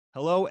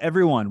Hello,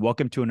 everyone.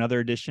 Welcome to another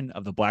edition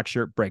of the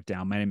Blackshirt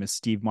Breakdown. My name is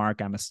Steve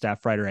Mark. I'm a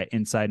staff writer at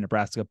Inside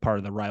Nebraska, part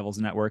of the Rivals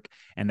Network.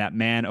 And that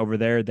man over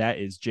there, that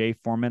is Jay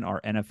Foreman,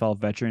 our NFL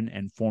veteran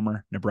and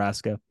former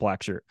Nebraska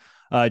Blackshirt.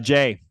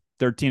 Jay,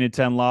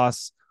 13-10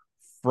 loss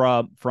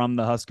from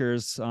the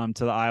Huskers to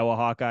the Iowa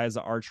Hawkeyes,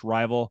 the arch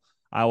rival.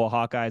 Iowa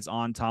Hawkeyes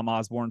on Tom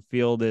Osborne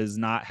Field is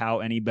not how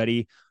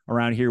anybody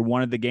around here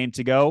wanted the game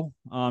to go.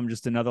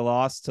 Just another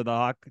loss to the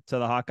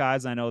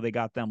Hawkeyes. I know they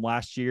got them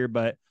last year,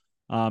 but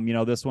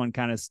this one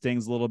kind of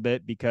stings a little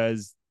bit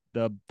because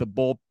the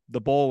bowl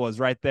was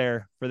right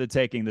there for the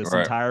taking this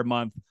Right. entire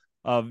month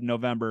of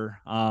November.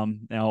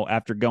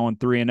 After going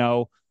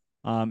 3-0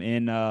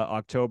 in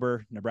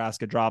October,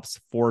 Nebraska drops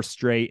four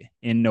straight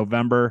in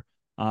November.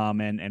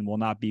 And will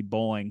not be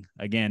bowling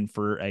again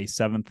for a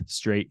seventh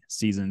straight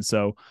season.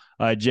 So,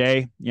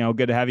 Jay,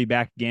 good to have you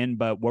back again.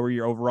 But what were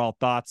your overall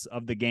thoughts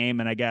of the game?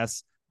 And I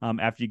guess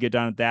after you get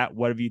done with that,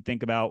 what did you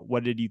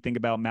think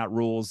about Matt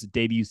Rule's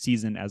debut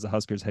season as a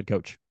Huskers head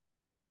coach?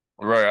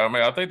 Right. I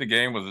mean, I think the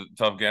game was a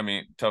tough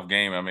game. Tough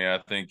game. I mean, I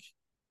think,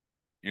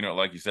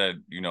 like you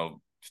said,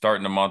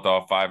 starting the month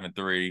off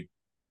 5-3,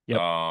 Yep.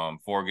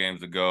 4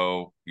 games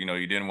ago, you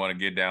didn't want to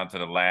get down to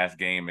the last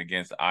game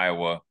against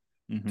Iowa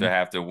Mm-hmm. to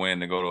have to win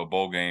to go to a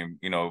bowl game.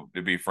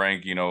 To be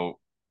frank,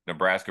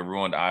 Nebraska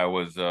ruined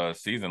Iowa's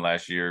season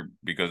last year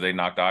because they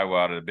knocked Iowa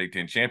out of the Big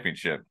Ten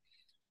championship.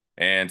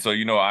 And so,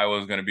 Iowa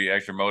was going to be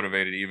extra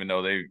motivated, even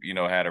though they,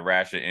 had a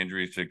rash of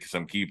injuries to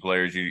some key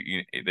players.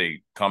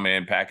 They come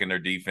in packing their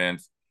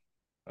defense,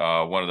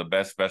 one of the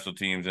best special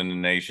teams in the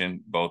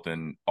nation, both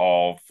in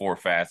all four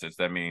facets.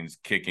 That means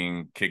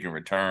kicking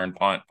return,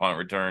 punt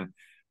return.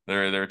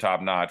 They're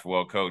top notch,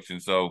 well coached.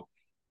 And so,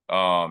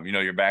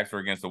 your backs were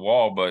against the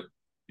wall. But,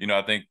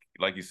 I think,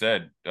 like you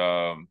said,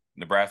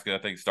 Nebraska, I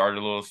think, started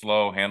a little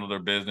slow, handled their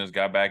business,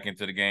 got back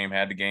into the game,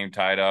 had the game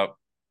tied up,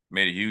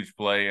 made a huge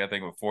play, I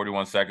think, with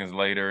 41 seconds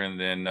later, and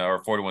then,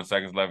 or 41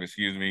 seconds left,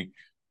 excuse me.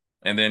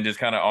 And then just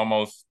kind of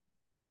almost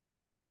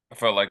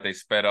felt like they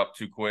sped up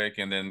too quick.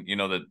 And then,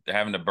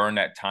 having to burn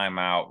that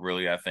timeout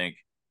really, I think,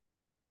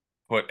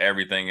 put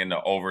everything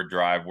into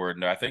overdrive where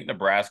I think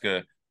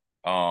Nebraska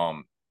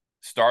um,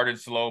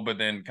 started slow, but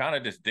then kind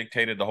of just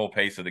dictated the whole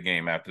pace of the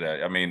game after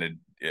that. I mean,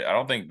 I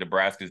don't think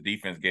Nebraska's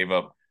defense gave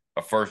up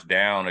a first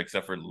down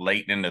except for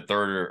late in the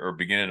third or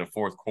beginning of the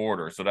fourth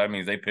quarter. So that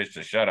means they pitched a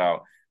shutout.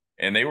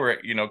 And they were,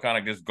 kind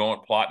of just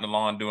plotting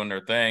along, doing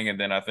their thing. And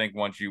then I think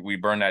once we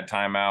burned that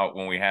timeout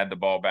when we had the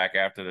ball back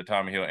after the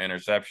Tommy Hill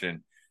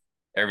interception,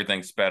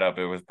 everything sped up.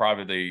 It was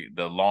probably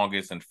the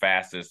longest and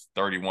fastest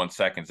 31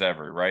 seconds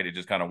ever, right? It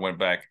just kind of went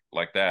back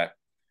like that.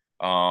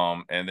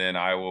 And then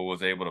Iowa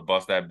was able to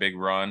bust that big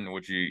run,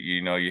 which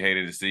you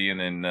hated to see, and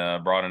then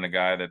brought in a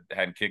guy that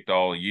hadn't kicked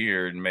all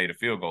year and made a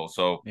field goal.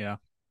 So Yeah.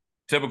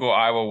 typical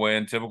Iowa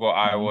win, typical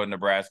Mm-hmm. Iowa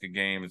Nebraska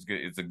game.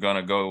 It's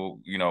gonna go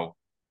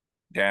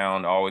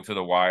down all the way to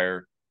the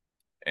wire.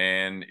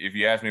 And if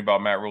you ask me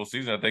about Matt Rule's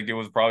season, I think it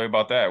was probably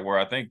about that, where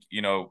I think,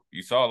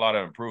 you saw a lot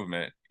of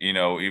improvement,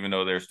 even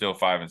though they're still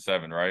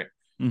 5-7, right?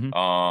 Mm-hmm.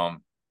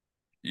 Um,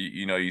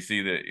 you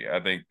see that I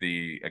think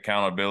the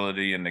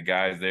accountability and the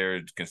guys there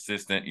is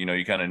consistent.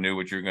 You kind of knew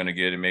what you're going to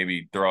get, and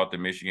maybe throw out the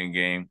Michigan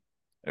game.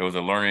 It was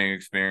a learning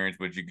experience,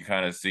 but you can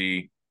kind of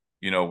see,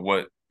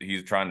 what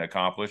he's trying to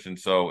accomplish.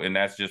 And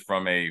that's just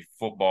from a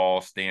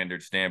football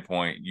standard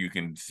standpoint, you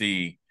can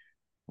see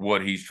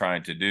what he's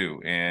trying to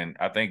do. And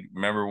I think,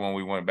 remember when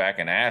we went back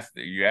and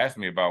you asked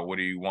me about what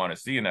do you want to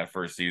see in that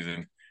first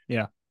season?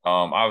 Yeah.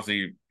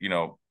 Obviously,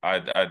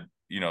 I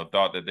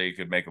thought that they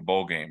could make a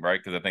bowl game, right?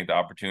 Because I think the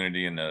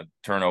opportunity and the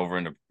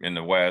turnover in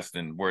the West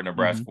and where Mm-hmm.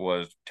 Nebraska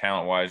was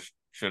talent wise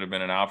should have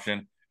been an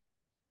option.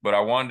 But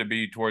I wanted to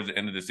be towards the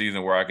end of the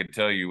season where I could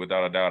tell you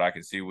without a doubt I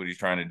could see what he's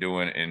trying to do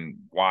and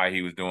why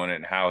he was doing it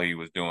and how he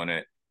was doing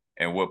it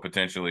and what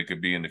potentially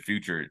could be in the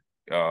future.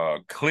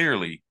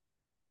 Clearly,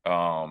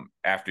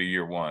 after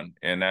year one,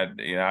 and that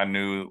I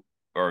knew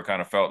or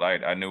kind of felt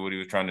like I knew what he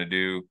was trying to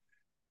do.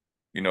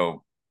 You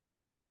know,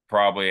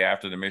 probably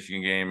after the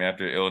Michigan game,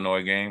 after the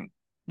Illinois game.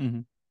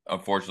 Mm-hmm.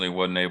 Unfortunately,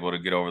 wasn't able to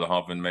get over the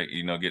hump and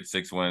get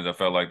 6 wins. I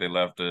felt like they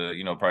left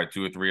probably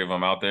two or three of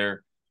them out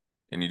there,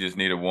 and you just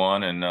needed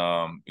one. And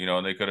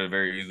they could have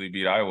very easily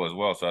beat Iowa as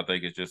well. So I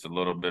think it's just a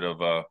little bit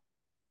of a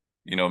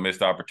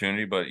missed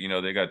opportunity. But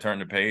they got to turn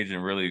the page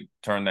and really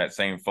turn that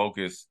same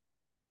focus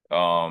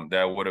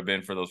that would have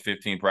been for those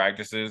 15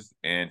 practices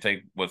and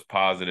take what's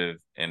positive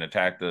and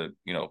attack the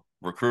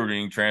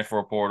recruiting,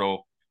 transfer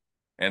portal,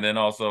 and then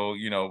also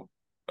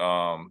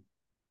um,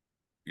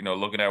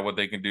 looking at what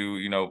they can do,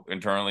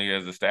 internally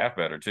as a staff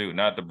better too.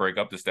 Not to break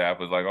up the staff,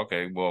 but like,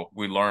 okay, well,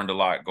 we learned a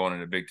lot going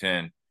into Big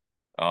Ten.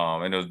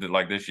 And it was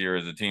like this year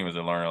as a team is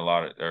a learning a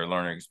lot of their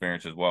learning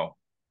experience as well.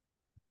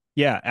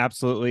 Yeah,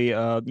 absolutely.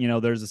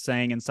 There's a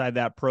saying inside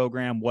that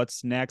program,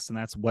 "What's next?" and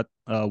that's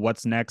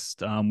what's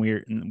next.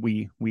 We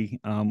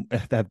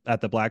at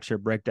the Blackshirt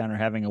Breakdown are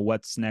having a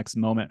 "What's next"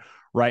 moment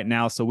right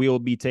now. So we will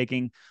be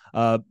taking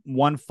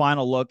one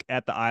final look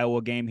at the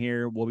Iowa game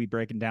here. We'll be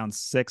breaking down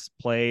 6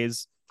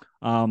 plays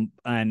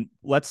And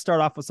let's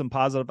start off with some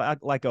positive.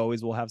 Like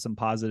always, we'll have some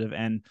positive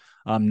and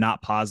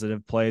not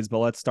positive plays, but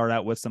let's start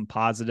out with some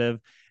positive.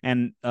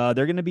 And they're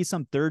going to be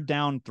some third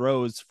down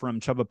throws from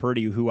Chuba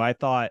Purdy, who I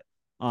thought,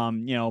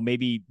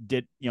 maybe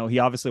did, he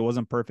obviously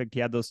wasn't perfect. He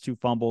had those 2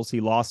 fumbles.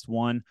 He lost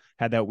one,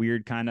 had that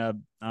weird kind of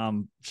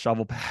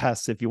shovel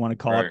pass, if you want to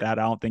call it that.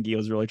 I don't think he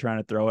was really trying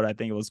to throw it. I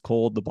think it was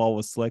cold. The ball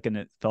was slick and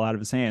it fell out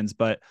of his hands.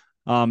 But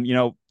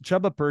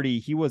Chuba Purdy,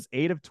 he was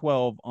 8 of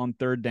 12 on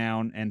third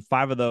down, and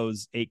 5 of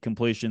those 8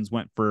 completions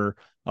went for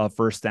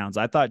first downs.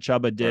 I thought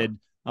Chuba did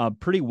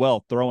pretty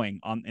well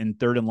throwing in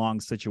third and long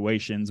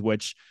situations,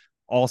 which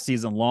all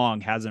season long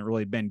hasn't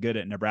really been good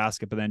at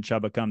Nebraska. But then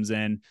Chuba comes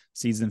in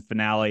season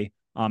finale,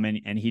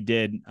 and he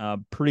did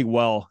pretty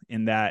well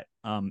in that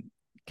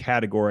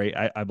category,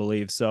 I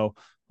believe. So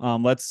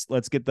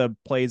let's get the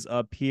plays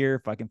up here.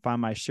 If I can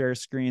find my share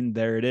screen,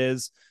 there it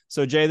is.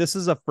 So Jay, this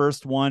is a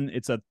first one.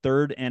 It's a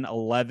 3rd and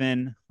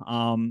 11.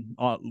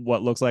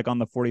 What looks like on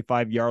the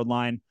 45-yard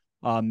line,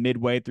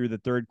 midway through the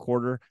third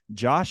quarter.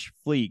 Josh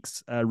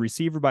Fleeks, a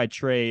receiver by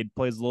trade,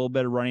 plays a little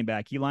bit of running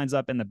back. He lines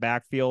up in the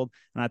backfield,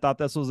 and I thought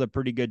this was a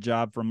pretty good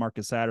job from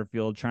Marcus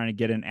Satterfield trying to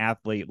get an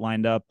athlete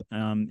lined up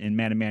in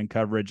man-to-man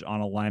coverage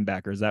on a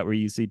linebacker. Is that where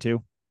you see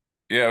too?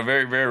 Yeah,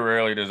 very, very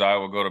rarely does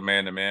Iowa go to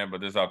man-to-man,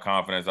 but this is how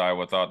confident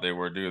Iowa thought they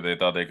were due. They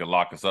thought they could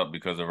lock us up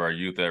because of our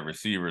youth at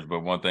receivers, but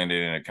one thing they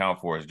didn't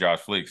account for is Josh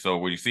Fleek. So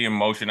when you see him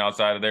motion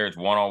outside of there, it's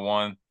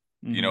one-on-one.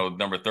 Mm-hmm.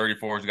 Number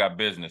 34's got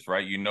business,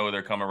 right?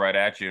 They're coming right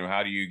at you. And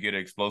how do you get an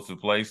explosive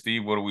play,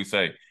 Steve? What do we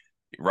say?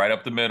 Right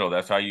up the middle.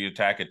 That's how you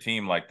attack a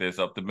team like this,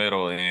 up the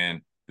middle. And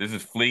this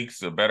is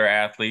Fleeks, a better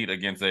athlete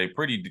against a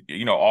pretty,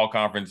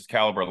 all-conference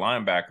caliber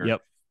linebacker.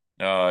 Yep.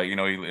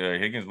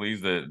 Higgins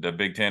leads the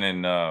Big Ten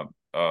in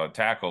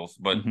tackles,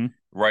 but Mm-hmm.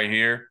 right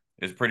here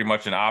is pretty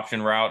much an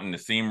option route and the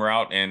seam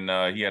route,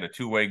 and he had a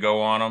 2-way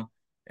go on him,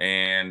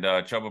 and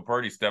Chuba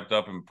Purdy stepped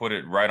up and put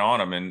it right on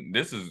him. And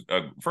this is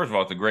first of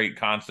all, it's a great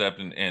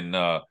concept and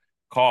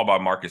call by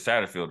Marcus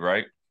Satterfield,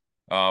 right?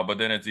 But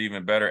then it's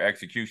even better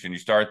execution. You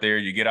start there,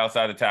 you get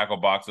outside the tackle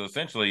box, so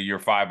essentially you're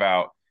 5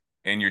 out,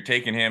 and you're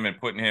taking him and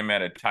putting him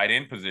at a tight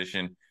end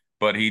position,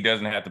 but he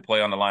doesn't have to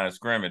play on the line of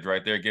scrimmage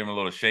right there. Give him a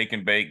little shake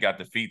and bake, got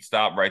the feet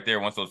stopped right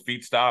there. Once those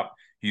feet stop,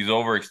 he's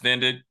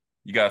overextended.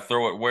 You got to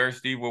throw it where,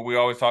 Steve? What we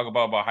always talk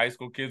about high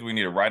school kids, we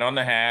need it right on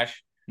the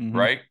hash,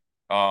 right?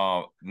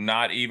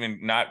 Not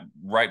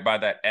right by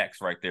that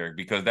X right there,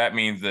 because that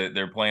means that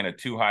they're playing a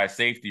too high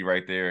safety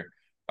right there.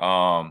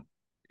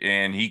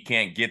 And he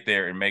can't get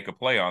there and make a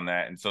play on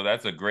that. And so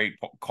that's a great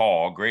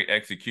call, great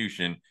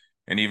execution,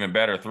 and even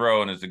better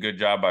throw. And it's a good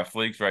job by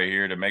Fleeks right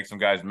here to make some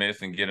guys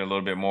miss and get a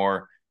little bit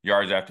more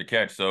yards after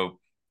catch. So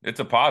it's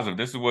a positive.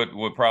 This is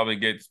what probably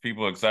gets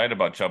people excited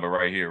about Chuba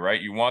right here,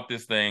 right? You want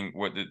this thing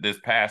with this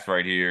pass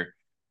right here.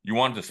 You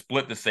want to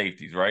split the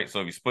safeties, right? So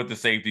if you split the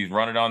safeties,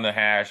 run it on the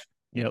hash,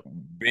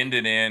 bend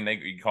it in.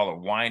 You call it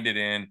wind it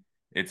in.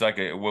 It's like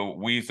what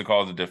we used to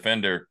call as a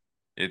defender.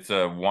 It's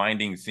a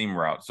winding seam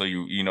route. So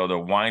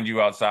they'll wind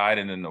you outside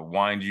and then they'll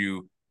wind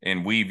you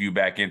and weave you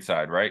back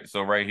inside, right?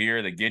 So right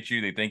here, they get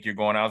you. They think you're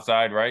going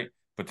outside, right?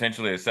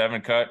 Potentially a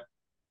 7 cut.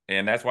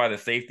 And that's why the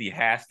safety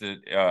has to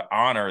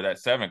honor that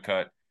 7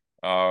 cut,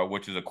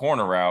 which is a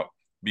corner route,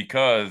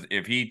 because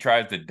if he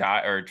tries to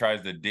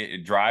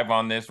drive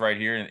on this right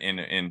here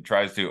and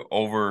tries to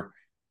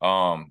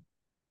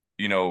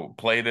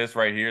play this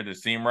right here, the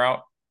seam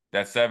route,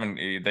 that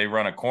 7, they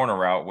run a corner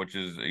route, which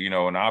is,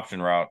 an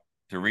option route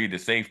to read the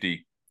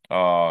safety,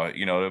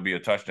 it'll be a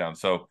touchdown.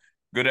 So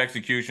good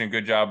execution,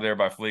 good job there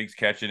by Fleeks,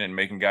 catching it and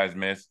making guys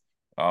miss.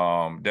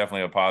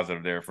 Definitely a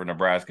positive there for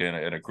Nebraska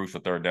in a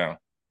crucial third down.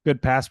 Good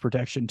pass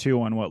protection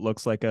too on what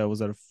looks like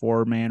was it a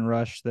 4-man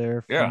rush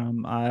there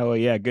from Iowa?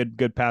 Yeah,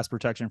 good pass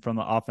protection from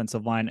the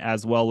offensive line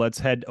as well. Let's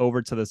head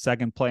over to the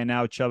second play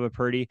now. Chuba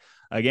Purdy.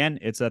 Again,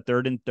 it's a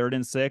third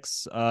and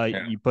 6.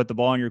 You put the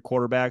ball in your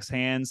quarterback's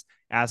hands,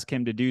 ask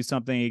him to do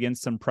something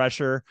against some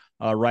pressure,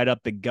 right up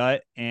the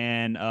gut,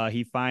 and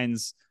he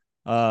finds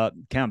Billy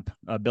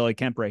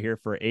Kemp right here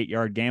for an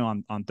 8-yard game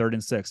on 3rd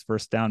and 6.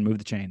 First down, move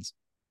the chains.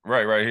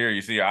 Right here.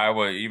 You see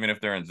Iowa, even if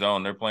they're in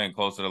zone, they're playing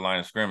close to the line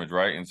of scrimmage,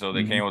 right? And so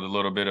they came with a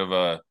little bit of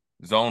a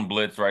zone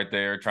blitz right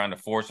there, trying to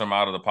force them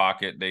out of the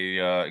pocket. They,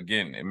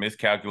 again,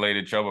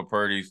 miscalculated Chuba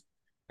Purdy's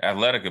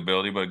athletic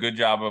ability, but a good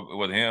job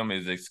with him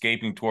is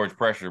escaping towards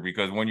pressure,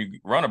 because when you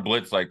run a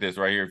blitz like this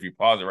right here, if you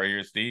pause it right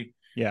here, Steve,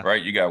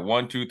 right, you got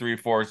 1, 2, 3,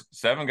 4,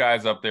 7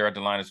 guys up there at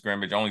the line of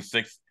scrimmage, only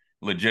 6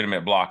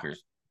 legitimate blockers.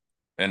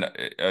 And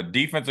a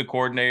defensive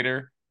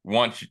coordinator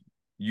wants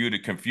you to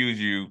confuse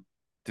you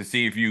to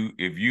see if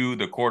you,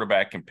 the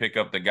quarterback, can pick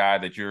up the guy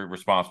that you're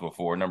responsible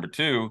for. Number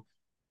 2,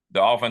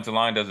 the offensive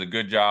line does a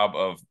good job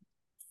of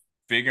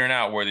figuring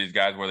out where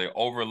they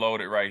overload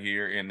it right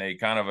here, and they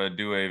kind of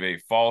do a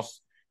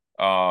false,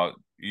 kind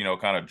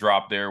of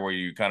drop there where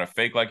you kind of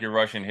fake like you're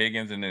rushing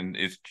Higgins, and then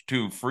it's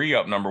to free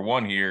up number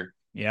 1 here.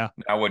 Yeah.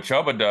 Now what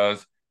Chuba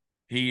does,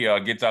 he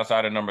gets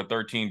outside of number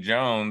 13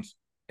 Jones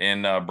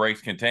and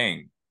breaks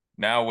contain.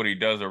 Now what he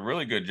does a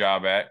really good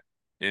job at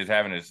is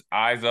having his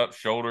eyes up,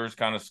 shoulders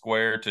kind of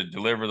square to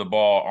deliver the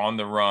ball on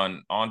the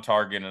run, on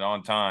target, and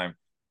on time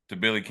to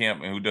Billy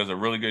Kemp, who does a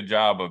really good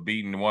job of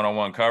beating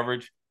one-on-one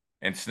coverage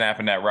and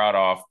snapping that route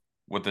off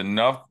with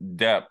enough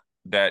depth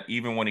that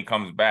even when he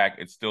comes back,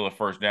 it's still a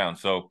first down.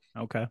 So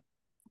Okay.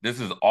 this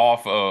is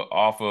off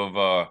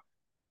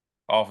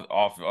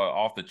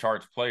the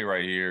charts play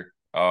right here.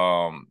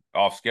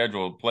 Off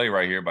schedule play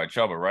right here by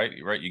Chuba, right?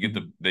 Right. You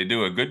get they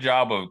do a good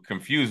job of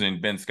confusing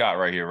Ben Scott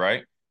right here,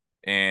 right?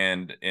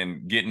 And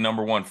getting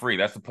number one free.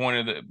 That's the point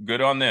of the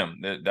good on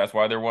them. That's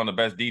why they're one of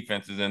the best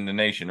defenses in the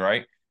nation,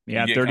 right? You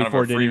Yeah, get kind of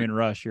 34 a didn't free even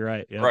rush. You're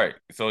right. Yep. right.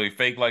 So he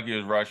faked like he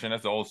was rushing.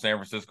 That's the old San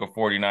Francisco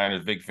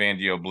 49ers Vic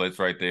Fangio blitz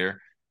right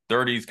there.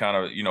 30's kind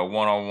of,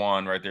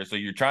 one-on-one right there. So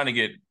you're trying to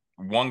get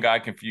one guy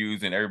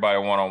confused and everybody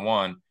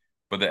one-on-one.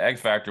 But the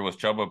X factor was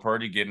Chuba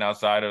Purdy getting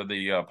outside of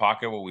the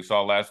pocket, what we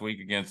saw last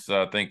week against,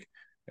 I think,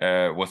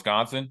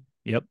 Wisconsin.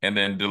 Yep. And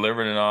then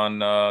delivering it on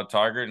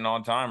target and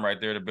on time right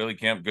there to Billy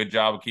Kemp. Good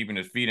job of keeping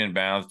his feet in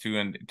bounds, two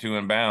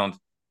in bounds.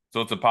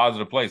 So it's a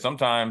positive play.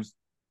 Sometimes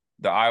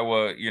the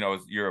Iowa,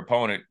 your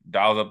opponent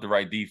dials up the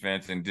right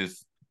defense and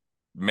just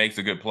makes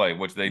a good play,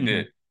 which they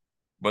did.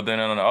 But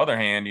then on the other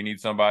hand, you need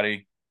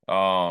somebody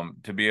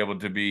to be able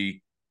to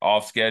be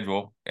off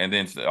schedule and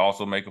then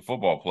also make a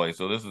football play.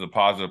 So this is a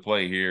positive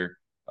play here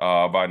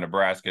by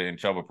Nebraska and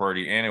Chuba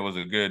Purdy, and it was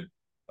a good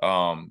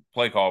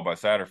play call by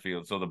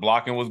Satterfield. So the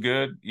blocking was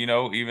good.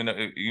 Even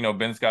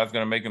Ben Scott's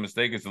going to make a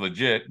mistake, it's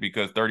legit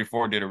because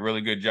 34 did a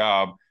really good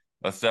job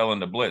of selling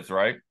the blitz,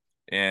 right?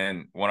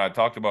 And when I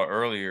talked about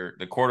earlier,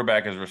 the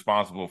quarterback is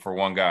responsible for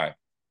one guy.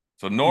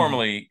 So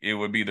normally it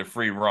would be the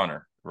free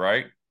runner,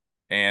 right?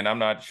 And I'm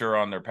not sure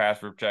on their pass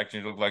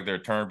protection. It looks like they're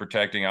turn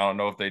protecting. I don't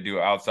know if they do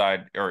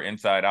outside or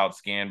inside out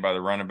scan by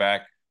the running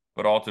back,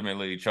 but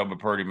ultimately Chuba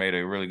Purdy made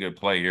a really good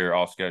play here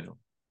off schedule.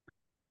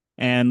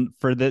 And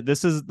for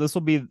this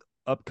will be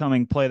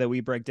upcoming play that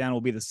we break down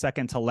will be the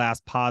second to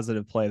last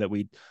positive play that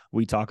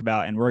we talk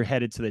about, and we're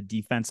headed to the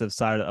defensive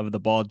side of the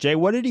ball. Jay,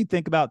 what did you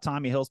think about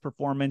Tommy Hill's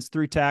performance?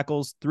 3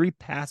 tackles, 3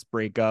 pass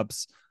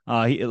breakups.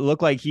 It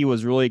looked like he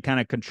was really kind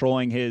of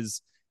controlling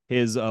his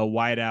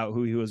wideout,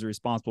 who he was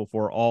responsible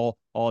for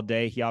all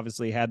day. He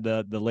obviously had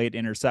the late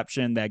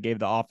interception that gave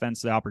the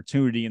offense the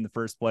opportunity in the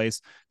first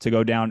place to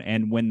go down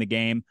and win the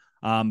game.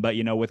 But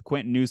with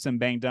Quentin Newsom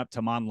banged up,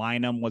 Tamon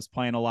Lynam was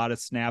playing a lot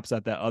of snaps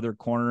at that other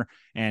corner,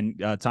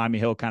 and Tommy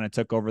Hill kind of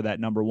took over that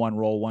number 1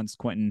 role once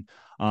Quentin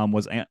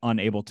was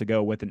unable to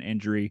go with an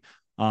injury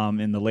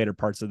in the later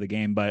parts of the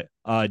game. But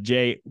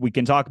Jay, we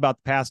can talk about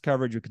the pass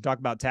coverage, we can talk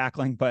about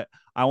tackling, but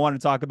I want to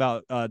talk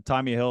about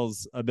Tommy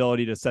Hill's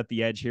ability to set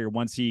the edge here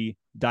once he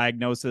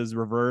diagnoses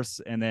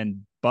reverse and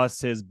then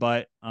busts his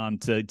butt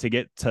to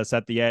get to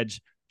set the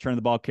edge, turn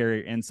the ball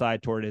carrier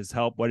inside toward his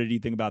help. What did you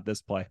think about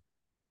this play?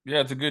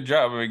 Yeah, it's a good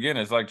job. But again,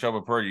 it's like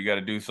Chuba Purdy. You got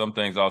to do some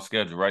things off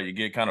schedule, right? You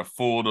get kind of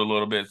fooled a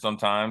little bit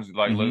sometimes.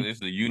 Like, look,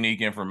 it's a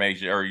unique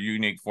information or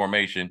unique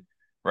formation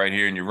right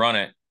here, and you run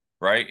it,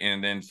 right?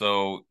 And then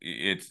so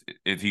it's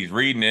he's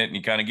reading it, and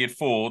you kind of get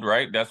fooled,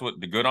 right? That's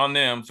what the good on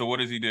them. So what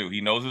does he do? He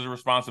knows his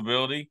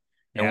responsibility,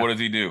 and what does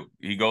he do?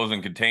 He goes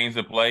and contains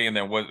the play, and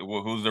then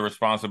who's the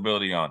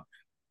responsibility on?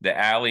 The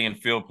alley and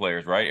field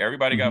players, right?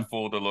 Everybody got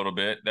fooled a little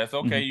bit. That's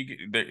okay.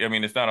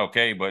 It's not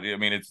okay, but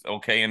it's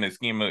okay in the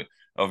scheme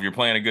of you're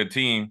playing a good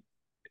team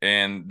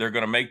and they're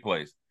going to make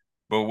plays.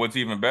 But what's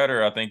even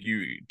better, I think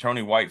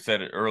Tony White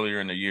said it earlier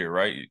in the year,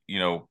 right?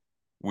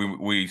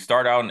 We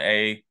start out in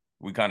A,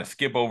 we kind of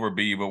skip over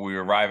B, but we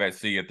arrive at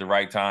C at the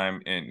right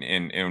time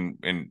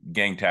in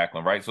gang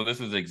tackling, right? So this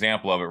is an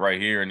example of it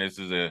right here. And this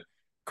is a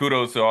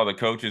kudos to all the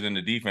coaches and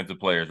the defensive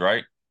players,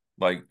 right?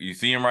 Like you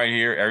see him right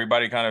here.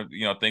 Everybody kind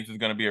of, thinks it's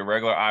going to be a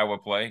regular Iowa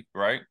play,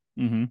 right?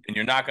 And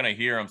you're not going to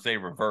hear him say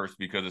reverse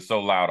because it's so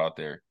loud out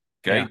there.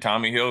 Okay. Yeah.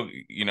 Tommy Hill,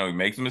 he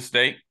makes a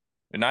mistake.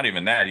 And not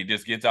even that. He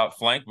just gets out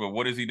flanked. But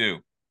what does he do?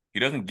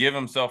 He doesn't give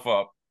himself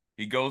up.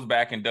 He goes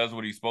back and does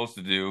what he's supposed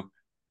to do,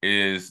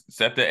 is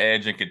set the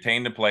edge and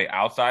contain the play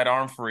outside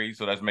arm free.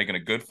 So that's making a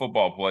good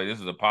football play. This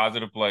is a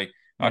positive play.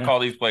 Yeah. I call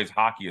these plays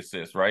hockey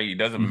assists, right? He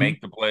doesn't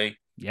make the play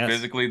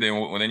physically.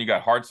 Then you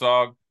got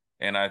Hartzog,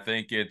 and I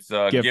think it's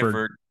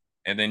Gifford.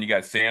 And then you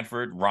got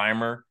Sanford,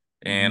 Reimer,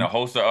 and a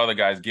host of other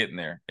guys getting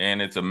there.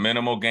 And it's a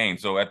minimal gain.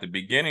 So at the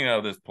beginning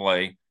of this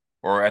play,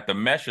 or at the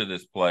mesh of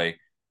this play,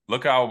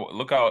 look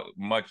how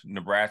much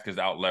Nebraska's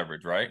out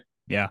leveraged, right?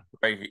 Yeah.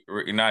 Right.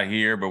 Not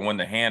here, but when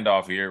the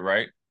handoff here,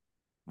 right?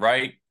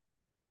 Right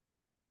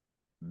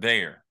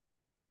there.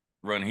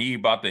 When he's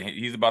about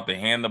to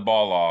hand the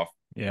ball off.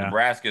 Yeah.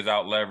 Nebraska's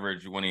out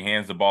leveraged when he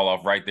hands the ball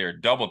off right there.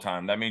 Double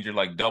time. That means you're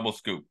like double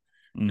scoop.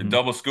 The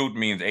double scoop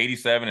means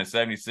 87 and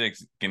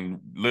 76 can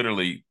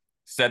literally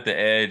set the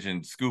edge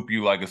and scoop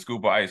you like a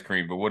scoop of ice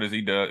cream. But what does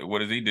he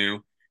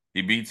do?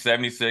 He beats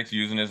 76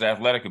 using his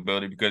athletic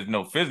ability because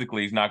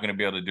physically he's not going to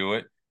be able to do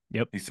it.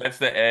 Yep. He sets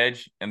the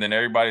edge, and then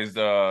everybody's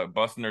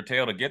busting their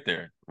tail to get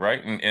there,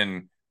 right?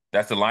 And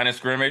that's the line of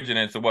scrimmage, and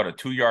it's a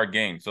 2-yard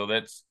gain. So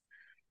it's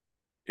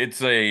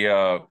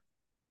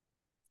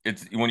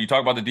when you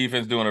talk about the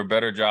defense doing a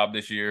better job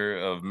this year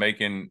of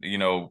making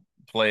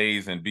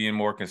plays and being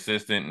more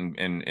consistent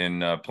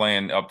and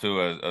playing up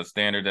to a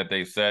standard that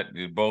they set.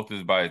 Both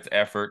is by its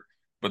effort,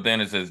 but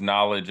then it's his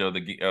knowledge of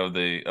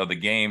the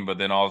game, but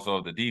then also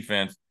of the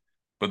defense,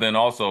 but then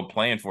also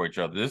playing for each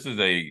other. This is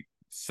a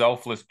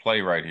selfless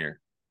play right here,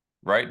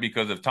 right?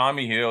 Because if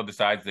Tommy Hill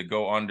decides to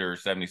go under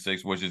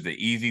 76, which is the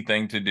easy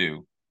thing to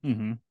do,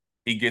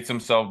 he gets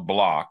himself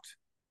blocked.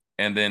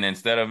 And then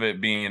instead of it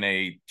being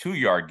a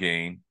 2-yard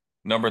gain,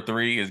 number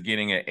 3 is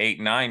getting an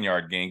 8-9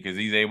 yard gain because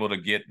he's able to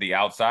get the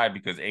outside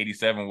because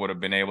 87 would have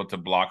been able to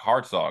block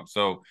Hartzog.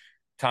 So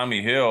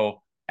Tommy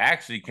Hill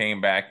actually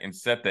came back and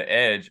set the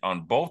edge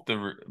on both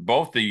the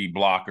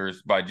blockers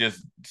by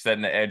just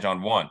setting the edge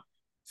on one.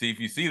 See, if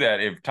you see that,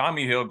 if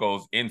Tommy Hill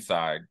goes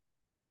inside,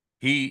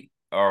 he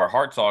or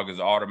Hartzog is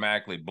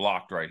automatically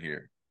blocked right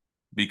here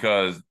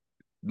because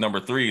number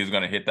 3 is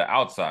going to hit the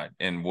outside.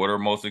 And what are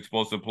most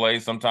explosive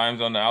plays sometimes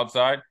on the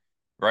outside,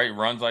 right?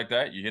 Runs like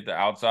that. You hit the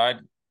outside,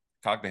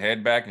 cock the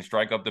head back, and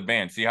strike up the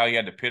band. See how he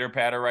had the pitter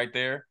patter right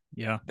there?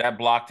 Yeah. That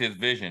blocked his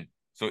vision.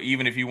 So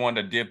even if you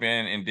wanted to dip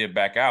in and dip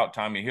back out,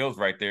 Tommy Hill's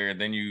right there, and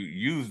then you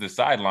use the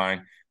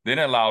sideline, then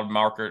it allowed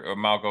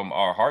Malcolm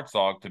or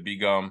Hartzog to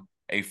become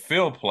a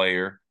field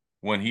player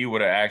when he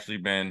would have actually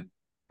been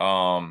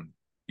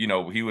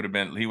he would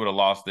have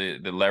lost the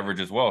leverage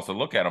as well. So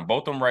look at them.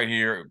 Both of them right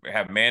here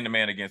have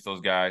man-to-man against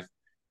those guys.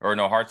 Or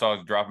no,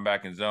 Hartzog's dropping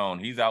back in zone.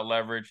 He's out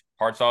leveraged.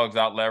 Hartzog's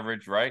out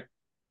leveraged, right?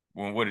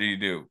 What did he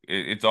do?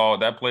 It's all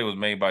that play was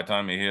made by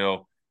Tommy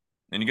Hill.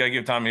 And you got to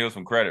give Tommy Hill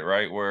some credit,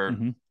 right? Where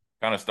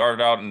kind of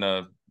started out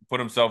and put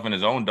himself in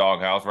his own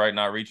doghouse, right?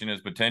 Not reaching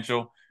his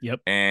potential. Yep.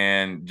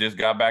 And just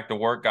got back to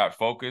work, got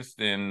focused,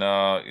 and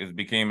it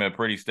became a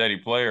pretty steady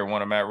player.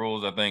 One of Matt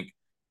Rule's, I think,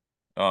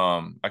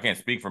 I can't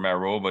speak for Matt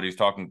Rule, but he's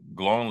talking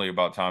glowingly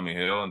about Tommy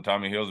Hill, and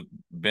Tommy Hill's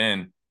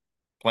been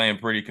playing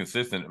pretty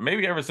consistent.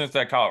 Maybe ever since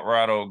that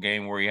Colorado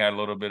game where he had a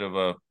little bit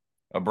of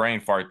a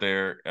brain fart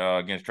there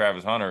against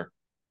Travis Hunter.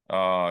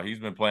 He's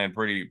been playing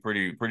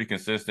pretty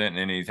consistent,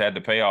 and he's had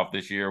the payoff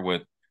this year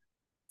with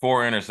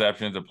 4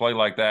 interceptions. A play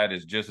like that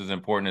is just as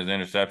important as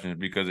interceptions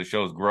because it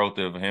shows growth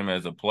of him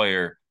as a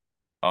player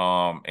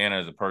and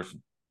as a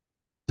person.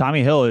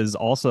 Tommy Hill is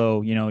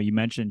also, you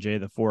mentioned, Jay,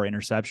 the 4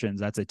 interceptions.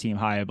 That's a team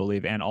high, I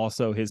believe. And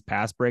also his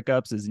pass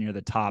breakups is near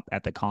the top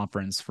at the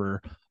conference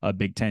for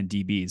Big Ten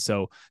DBs.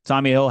 So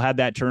Tommy Hill had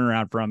that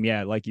turnaround from,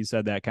 like you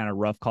said, that kind of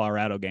rough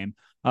Colorado game.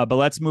 But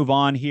let's move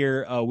on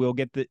here. We'll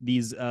get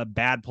these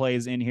bad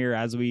plays in here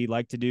as we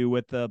like to do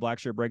with the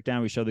Blackshirt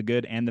Breakdown. We show the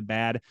good and the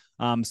bad.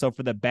 So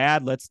for the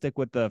bad, let's stick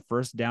with the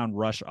first down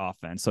rush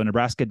offense. So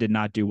Nebraska did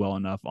not do well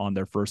enough on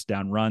their first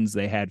down runs.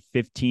 They had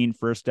 15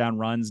 first down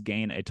runs,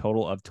 gain a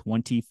total of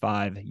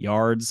 25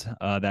 yards.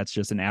 That's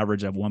just an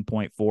average of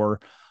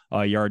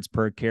 1.4 yards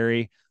per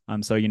carry.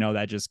 So,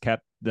 that just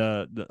kept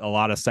a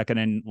lot of second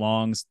and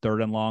longs,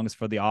 third and longs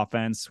for the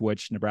offense,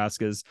 which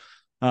Nebraska's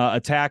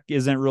attack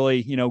isn't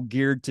really,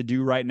 geared to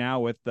do right now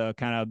with the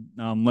kind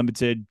of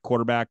limited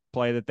quarterback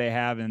play that they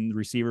have and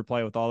receiver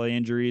play with all the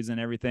injuries and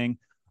everything.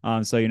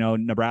 So,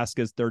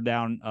 Nebraska's third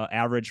down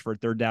average for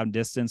third down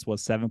distance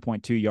was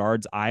 7.2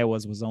 yards.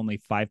 Iowa's was only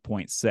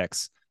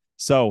 5.6.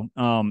 So,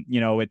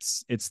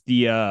 it's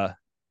the,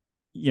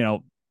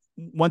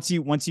 once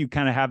you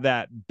kind of have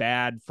that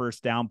bad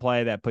first down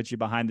play that puts you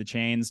behind the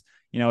chains,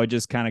 it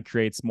just kind of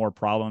creates more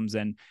problems.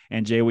 And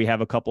Jay, we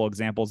have a couple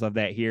examples of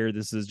that here.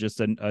 This is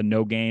just a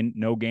no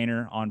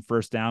gainer on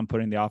first down,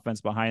 putting the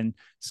offense behind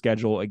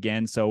schedule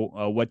again.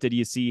 So what did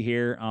you see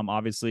here?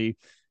 Obviously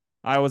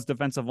Iowa's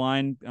defensive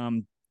line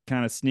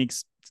kind of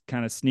sneaks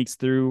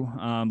through.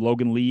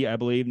 Logan Lee, I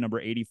believe,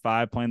 number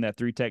 85, playing that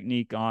 3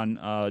 technique on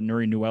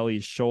Nuri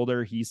Nueli's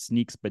shoulder. He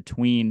sneaks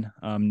between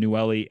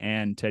Nueli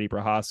and Teddy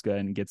Prohaska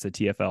and gets a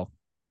TFL.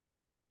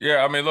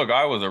 Yeah, I mean, look,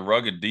 Iowa's a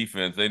rugged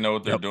defense. They know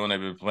what they're doing.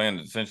 They've been playing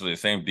essentially the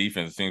same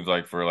defense, it seems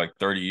like, for like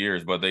 30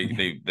 years, but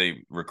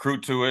they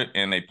recruit to it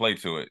and they play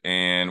to it.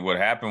 And what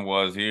happened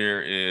was here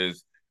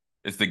is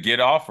it's the get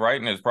off, right?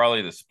 And it's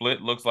probably the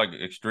split looks like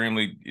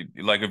extremely,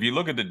 like if you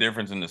look at the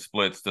difference in the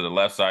splits to the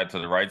left side to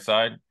the right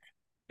side,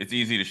 it's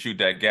easy to shoot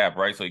that gap,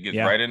 right? So he gets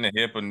right in the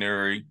hip of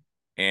Nuri,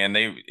 and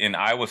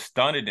Iowa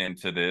stunted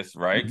into this,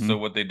 right? So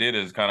what they did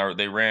is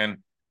they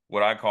ran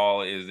what I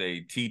call is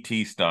a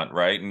TT stunt,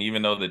 right? And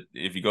even though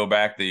if you go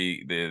back,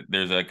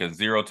 there's like a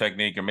 0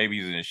 technique, or maybe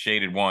he's in a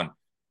shaded 1,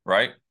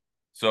 right?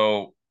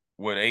 So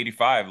what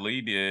 85 Lee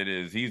did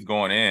is he's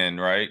going in,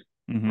 right?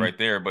 Right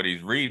there, but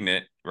he's reading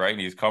it, right?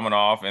 And he's coming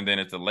off, and then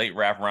it's a late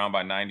wrap around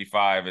by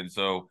 95. And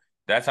so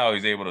that's how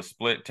he's able to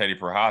split Teddy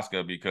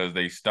Prohaska, because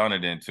they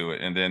stunted into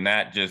it. And then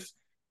that just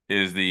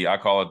is I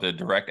call it the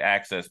direct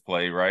access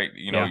play, right?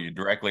 You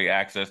directly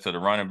access to the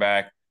running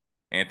back.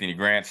 Anthony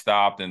Grant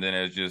stopped, and then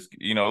it's just,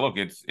 look,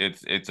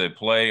 it's a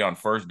play on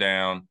first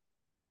down.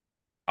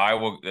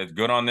 It's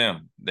good on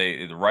them.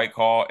 The right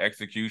call,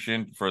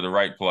 execution for the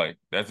right play.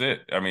 That's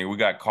it. I mean, we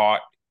got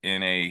caught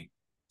in a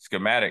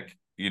schematic,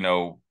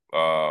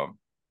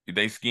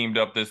 they schemed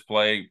up this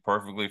play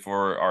perfectly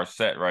for our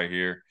set right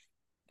here.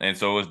 And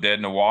so it's dead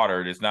in the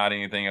water. It's not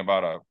anything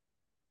about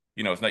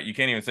it's not, you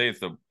can't even say it's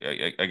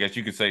I guess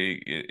you could say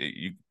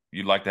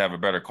you'd like to have a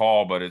better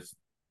call, but it's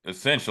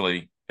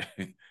essentially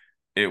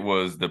it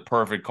was the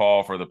perfect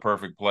call for the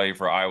perfect play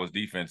for Iowa's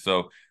defense.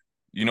 So,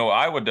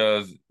 Iowa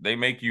does, they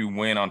make you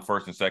win on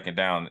first and second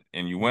down,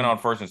 and you win Mhm. on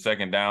first and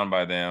second down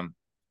by them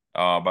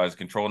by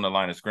controlling the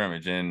line of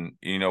scrimmage. And,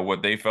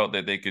 what they felt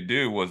that they could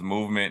do was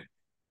movement,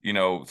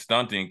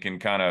 stunting can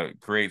kind of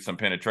create some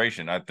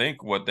penetration. I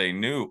think what they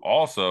knew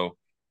also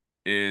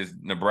is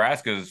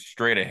Nebraska's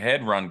straight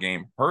ahead run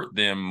game hurt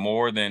them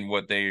more than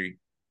what they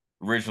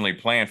originally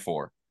planned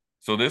for.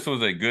 So this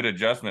was a good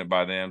adjustment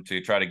by them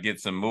to try to get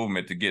some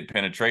movement to get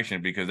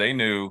penetration, because they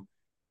knew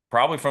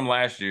probably from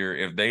last year,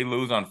 if they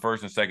lose on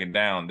first and second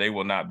down, they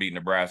will not beat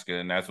Nebraska.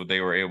 And that's what they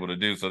were able to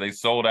do. So they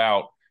sold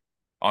out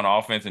on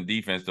offense and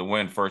defense to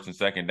win first and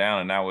second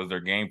down. And that was their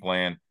game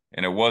plan.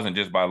 And it wasn't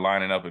just by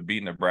lining up and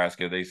beating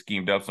Nebraska. They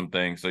schemed up some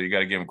things. So you got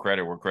to give them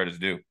credit where credit's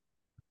due.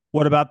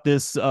 What about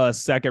this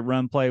second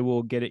run play?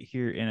 We'll get it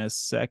here in a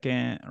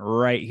second.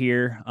 Right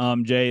here,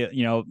 Jay.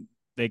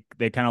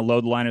 They kind of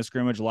load the line of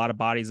scrimmage. A lot of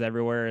bodies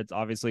everywhere. It's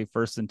obviously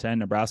 1st and 10.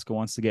 Nebraska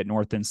wants to get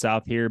north and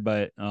south here,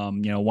 but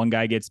one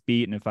guy gets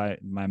beat, and if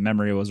my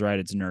memory was right,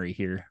 it's Nuri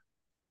here.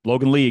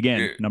 Logan Lee Yeah.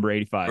 again, number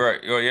 85. Right.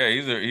 Oh yeah,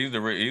 he's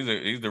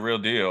the real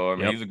deal. I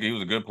mean, Yep. he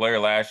was a good player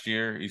last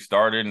year. He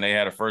started and they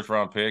had a first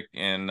round pick,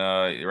 and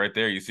right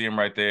there you see him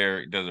right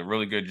there. He does a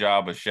really good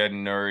job of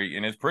shedding Nuri,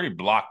 and it's pretty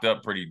blocked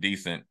up, pretty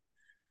decent.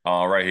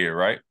 Right here,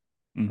 right,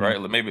 Mm-hmm.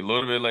 right, maybe a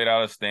little bit laid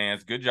out of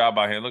stance. Good job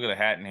by him. Look at the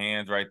hat and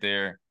hands right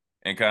there,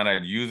 and kind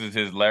of uses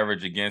his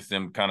leverage against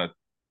him, kind of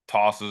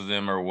tosses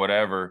him or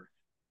whatever.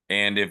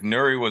 And if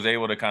Nuri was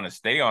able to kind of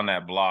stay on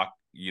that block,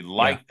 you Yeah.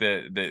 like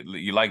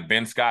you like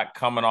Ben Scott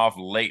coming off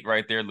late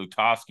right there.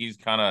 Lutovsky's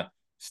kind of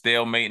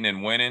stalemating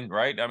and winning,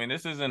 right? I mean,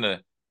 this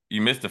isn't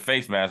you missed a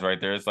face mask right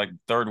there. It's like the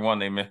third one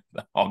they missed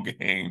all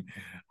game,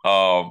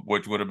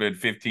 which would have been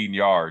 15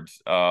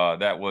 yards.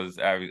 That was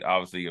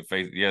obviously a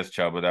face. Yes,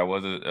 Chubb, but that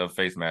was a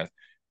face mask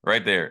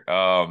right there.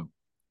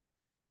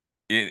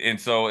 And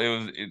so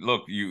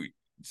look, you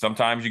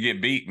sometimes you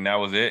get beat, and that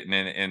was it,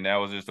 and that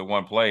was just the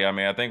one play. I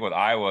mean, I think with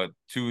Iowa,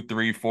 2,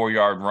 3, 4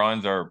 yard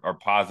runs are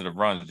positive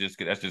runs.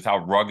 That's just how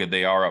rugged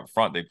they are up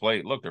front. They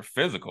play. Look, they're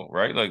physical,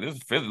 right? Like this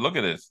is physical. Look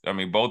at this. I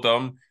mean, both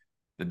of them,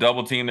 the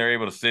double team, they're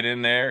able to sit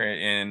in there,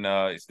 and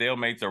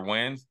stalemates or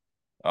wins.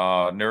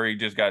 Nuri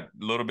just got a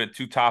little bit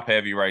too top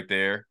heavy right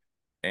there.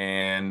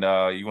 And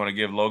you want to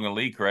give Logan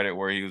Lee credit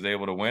where he was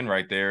able to win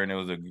right there, and it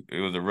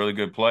was a really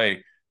good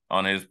play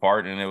on his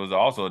part, and it was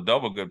also a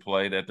double good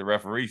play that the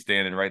referee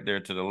standing right there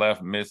to the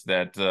left missed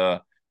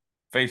that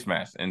face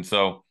mask. And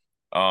so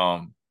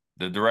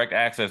the direct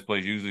access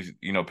plays usually,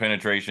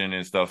 penetration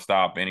and stuff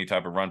stop any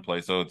type of run play.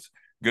 So it's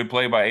good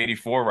play by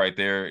 84 right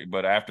there.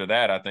 But after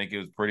that, I think it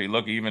was pretty.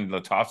 Look, even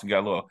Lutovsky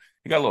got a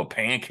little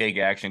pancake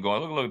action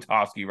going. Look at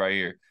Lutovsky right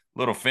here,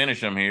 little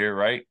finish him here,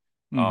 right?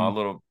 Mm-hmm.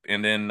 Little,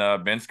 and then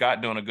Ben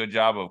Scott doing a good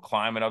job of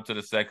climbing up to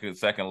the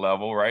second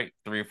level, right,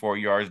 3 or 4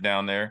 yards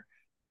down there.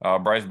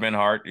 Bryce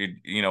Benhart,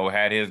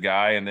 had his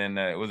guy, and then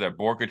it was at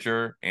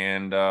Borkature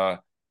and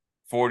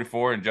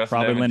 44 and Justin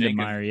Probably Evans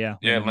Jenkins. Lindenmeyer. Yeah.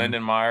 Yeah, Lindenmeyer.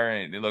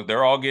 Lindenmeyer. And look,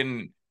 they're all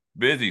getting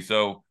busy.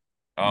 So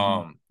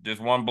Mm-hmm.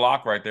 just one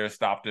block right there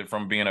stopped it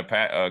from being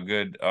a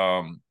good,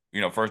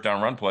 first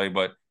down run play.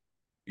 But,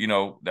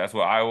 that's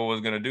what Iowa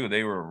was going to do.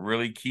 They were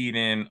really keyed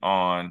in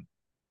on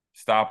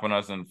stopping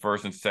us in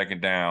first and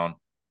second down.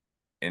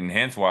 And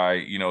hence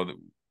why,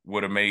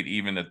 would have made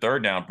even the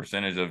third down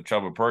percentage of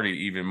Chuba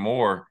Purdy even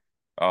more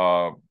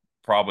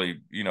probably,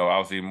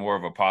 obviously more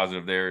of a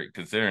positive there,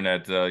 considering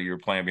that you're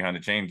playing behind the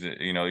chains,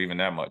 even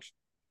that much.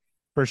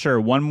 For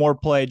sure. One more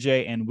play,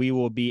 Jay, and we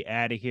will be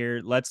out of here.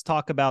 Let's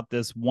talk about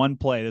this one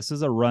play. This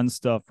is a run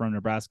stuff from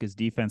Nebraska's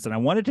defense, and I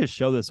wanted to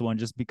show this one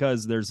just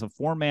because there's a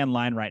 4-man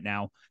line right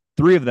now.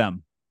 3 of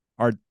them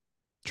are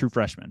true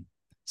freshmen.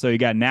 So you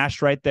got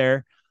Nash right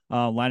there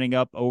lining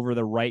up over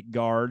the right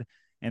guard,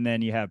 and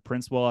then you have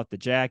Princewell at the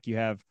jack. You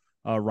have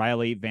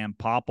Riley Van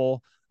Poppel.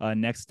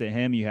 Next to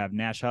him, you have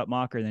Nash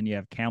Hutmacher, and then you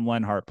have Cam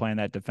Lenhart playing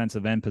that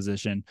defensive end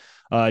position.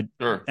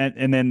 Sure.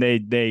 And then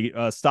they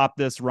stop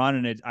this run,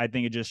 and I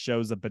think it just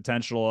shows the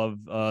potential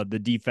of the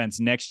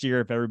defense next year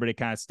if everybody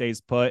kind of stays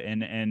put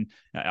and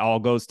all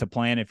goes to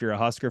plan if you're a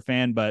Husker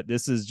fan. But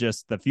this is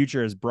just the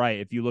future is bright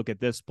if you look at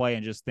this play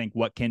and just think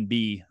what can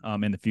be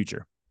in the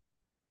future.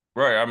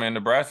 Right. I mean,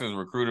 Nebraska's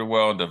recruited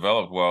well and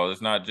developed well.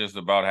 It's not just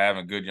about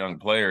having good young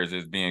players.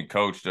 It's being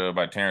coached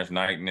by Terrence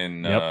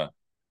Knighton Yep.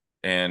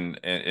 and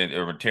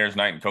Terrence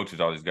Knighton coaches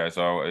all these guys.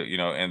 So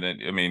and then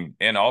I mean,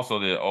 and also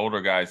the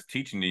older guys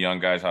teaching the young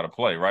guys how to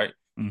play. Right.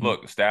 Mm-hmm.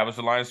 Look, establish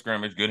the line of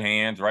scrimmage, good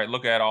hands. Right.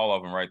 Look at all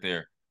of them right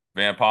there.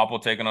 Van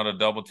Poppel taking on a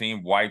double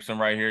team, wipes him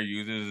right here,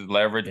 uses his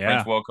leverage.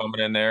 Yeah. Princewell coming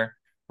in there.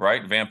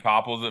 Right. Van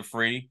Poppel's at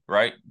free.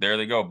 Right. There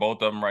they go.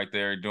 Both of them right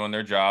there doing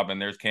their job.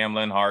 And there's Cam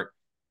Lenhart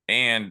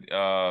and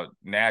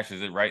Nash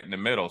is it right in the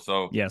middle.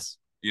 So Yes.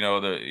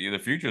 the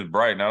future is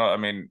bright. Now, I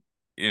mean,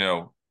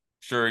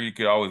 sure you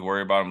could always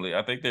worry about them.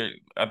 I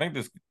think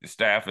this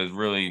staff is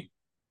really.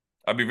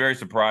 I'd be very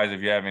surprised if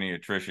you have any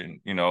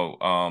attrition.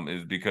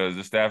 Is because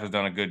the staff has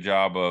done a good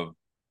job of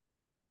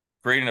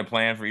creating a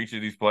plan for each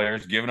of these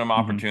players, giving them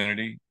Mm-hmm.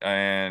 opportunity,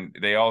 and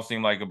they all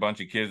seem like a bunch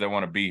of kids that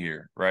want to be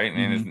here, right?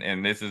 Mm-hmm.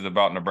 And this is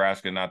about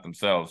Nebraska, not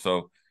themselves.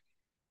 So,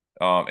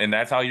 and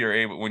that's how you're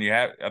able when you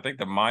have. I think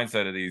the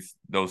mindset of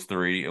those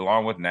three,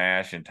 along with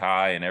Nash and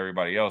Ty and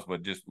everybody else,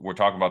 but just we're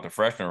talking about the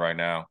freshmen right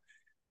now,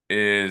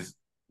 is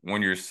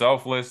when you're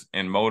selfless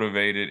and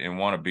motivated and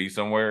want to be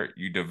somewhere,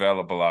 you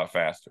develop a lot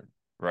faster,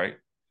 right?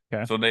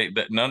 Okay. So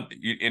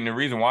and the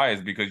reason why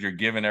is because you're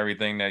giving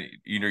everything that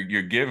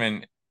you're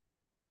giving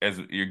as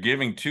you're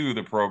giving to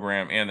the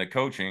program and the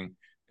coaching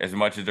as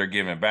much as they're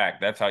giving back.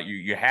 That's how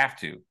you have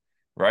to,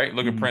 right?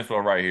 Look at Mm-hmm.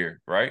 Princewell right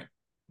here, right?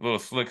 Little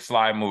slick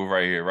slide move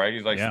right here, right?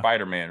 He's like Yeah.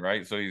 Spider-Man,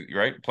 right? So he's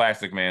right,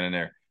 Plastic Man in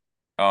there.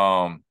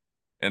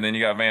 And then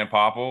you got Van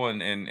Poppel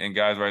and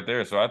guys right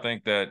there. So I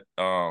think that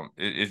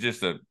it's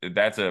just if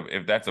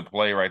that's a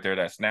play right there,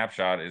 that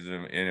snapshot is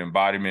an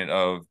embodiment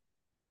of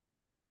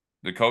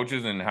the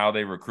coaches and how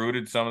they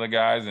recruited some of the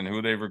guys and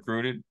who they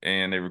recruited,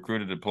 and they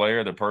recruited the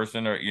player, the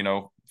person,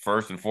 or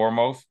first and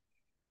foremost,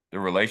 the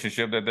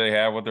relationship that they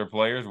have with their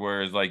players.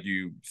 Whereas like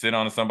you sit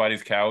on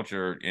somebody's couch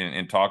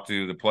and talk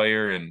to the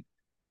player, and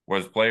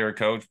was player,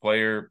 coach,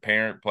 player,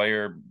 parent,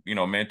 player,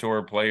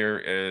 mentor, player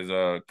as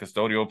a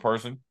custodial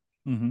person,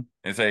 Mm-hmm.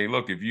 and say,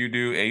 look, if you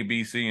do A,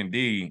 B, C, and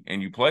D,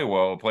 and you play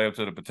well, play up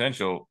to the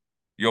potential,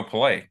 you'll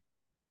play.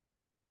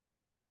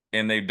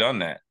 And they've done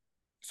that.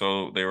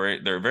 So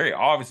they're very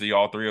obviously,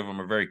 all three of them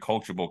are very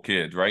coachable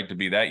kids, right? To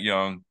be that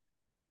young.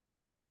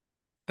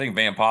 I think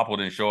Van Poppel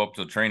didn't show up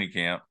to training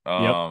camp.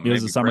 Yep. He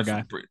was a Maybe summer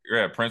guy.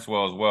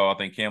 Princewell as well. I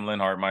think Cam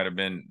Linhart might have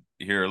been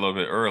here a little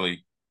bit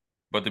early,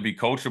 but to be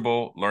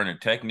coachable, learning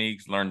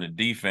techniques, learn the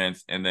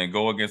defense, and then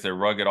go against a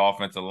rugged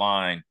offensive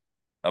line,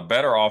 a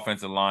better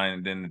offensive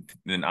line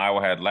than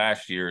Iowa had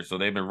last year. So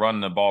they've been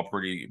running the ball a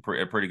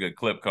pretty good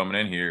clip coming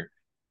in here.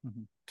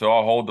 Mm-hmm. To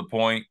all hold the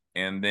point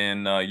and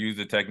then use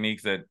the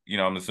techniques that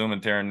I'm assuming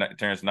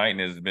Terrence Knighton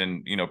has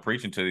been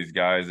preaching to these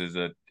guys is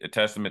a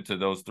testament to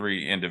those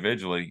three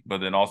individually, but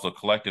then also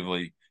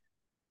collectively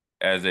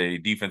as a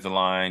defensive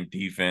line,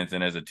 defense,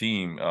 and as a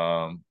team.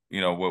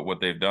 What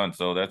they've done.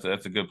 So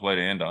that's a good play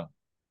to end on.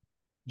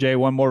 Jay,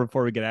 one more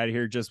before we get out of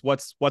here. Just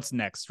what's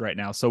next right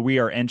now? So we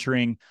are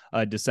entering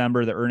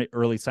December. The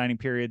early signing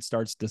period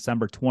starts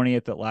December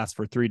 20th. It lasts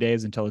for 3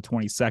 days until the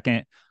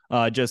 22nd.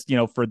 Just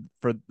for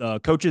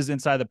coaches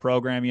inside the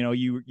program,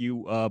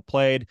 you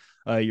played,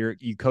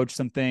 you coached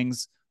some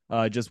things.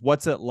 Just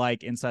what's it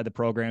like inside the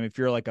program? If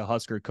you're like a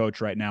Husker coach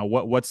right now,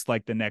 what's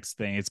like the next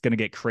thing? It's going to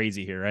get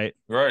crazy here, right?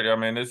 Right. I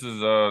mean, this is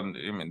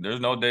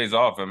there's no days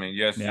off. I mean,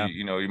 yes, Yeah.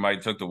 you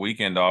might took the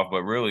weekend off,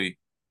 but really,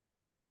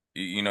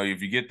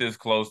 if you get this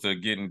close to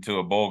getting to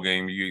a bowl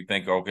game, you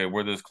think, okay,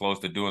 we're this close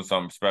to doing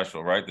something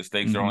special, right? The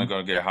stakes are Mm-hmm. only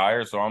going to get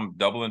higher, so I'm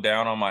doubling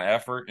down on my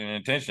effort and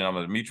intention. I'm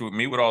going to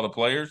meet with all the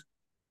players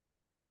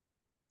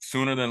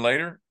sooner than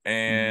later, Mm-hmm.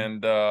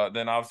 and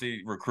then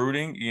obviously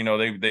recruiting.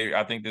 They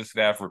I think this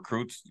staff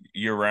recruits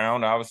year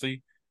round,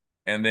 obviously,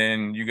 and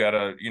then you got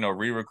to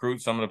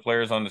re-recruit some of the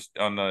players on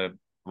the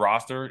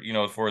roster.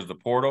 As far as the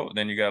portal,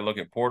 then you got to look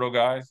at portal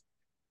guys,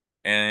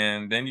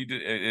 and then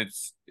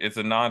it's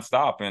a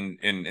nonstop. And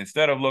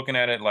instead of looking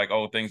at it like,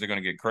 oh, things are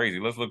going to get crazy,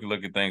 let's look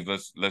at things.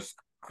 Let's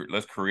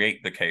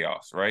create the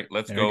chaos, right?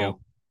 Let's There you go. go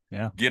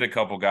Yeah. get a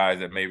couple guys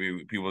that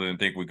maybe people didn't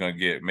think we're going to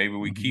get. Maybe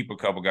we Mm-hmm. keep a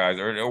couple guys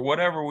or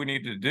whatever we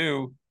need to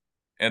do,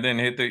 and then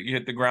hit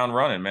the ground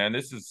running, man.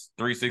 This is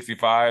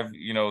 365,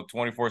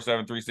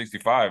 24/7,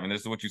 365, and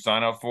this is what you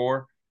sign up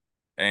for.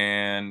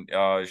 And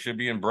it should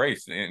be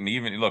embraced. And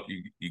even look,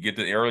 you get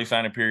the early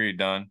signing period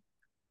done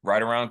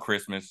right around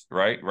Christmas,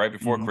 right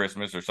before Mm-hmm.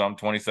 Christmas or something,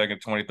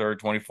 22nd, 23rd,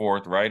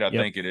 24th, right? I Yep.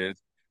 think it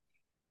is.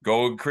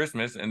 Go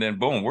Christmas, and then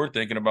boom, we're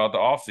thinking about the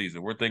off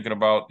season. We're thinking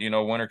about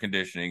winter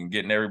conditioning,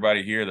 getting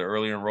everybody here, the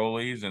early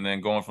enrollees, and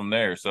then going from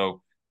there.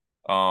 So,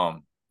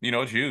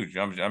 it's huge.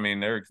 I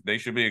mean, they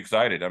should be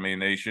excited. I mean,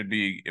 they should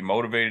be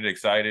motivated,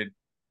 excited.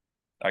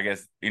 I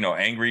guess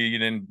angry you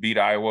didn't beat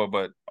Iowa,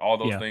 but all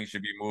those Yeah. things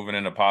should be moving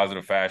in a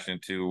positive fashion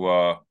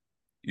to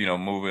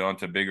moving on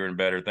to bigger and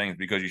better things,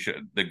 because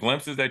the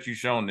glimpses that you've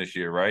shown this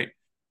year, right?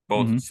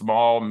 Mm-hmm. Both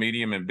small,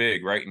 medium, and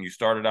big, right? And you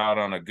started out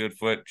on a good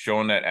foot,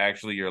 showing that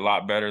actually you're a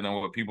lot better than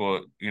what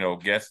people,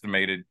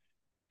 guesstimated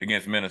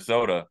against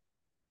Minnesota.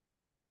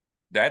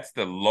 That's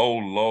the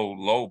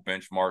low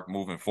benchmark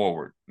moving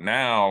forward.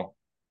 Now,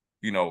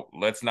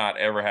 let's not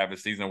ever have a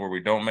season where we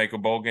don't make a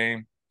bowl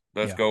game.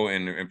 Let's Yeah. go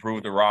and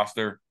improve the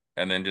roster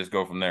and then just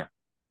go from there.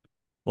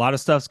 A lot of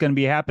stuff's going to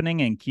be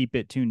happening, and keep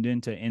it tuned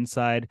into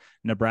Inside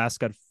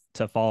Nebraska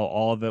to follow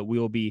all of it. We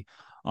will be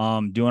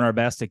doing our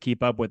best to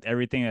keep up with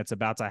everything that's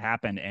about to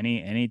happen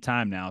any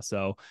time now.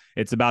 So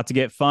it's about to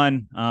get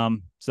fun.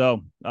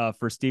 So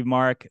for Steve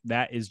Mark,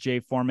 that is Jay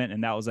Foreman,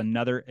 and that was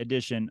another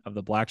edition of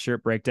the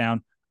Blackshirt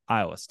Breakdown,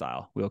 Iowa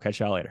style. We'll catch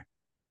y'all later.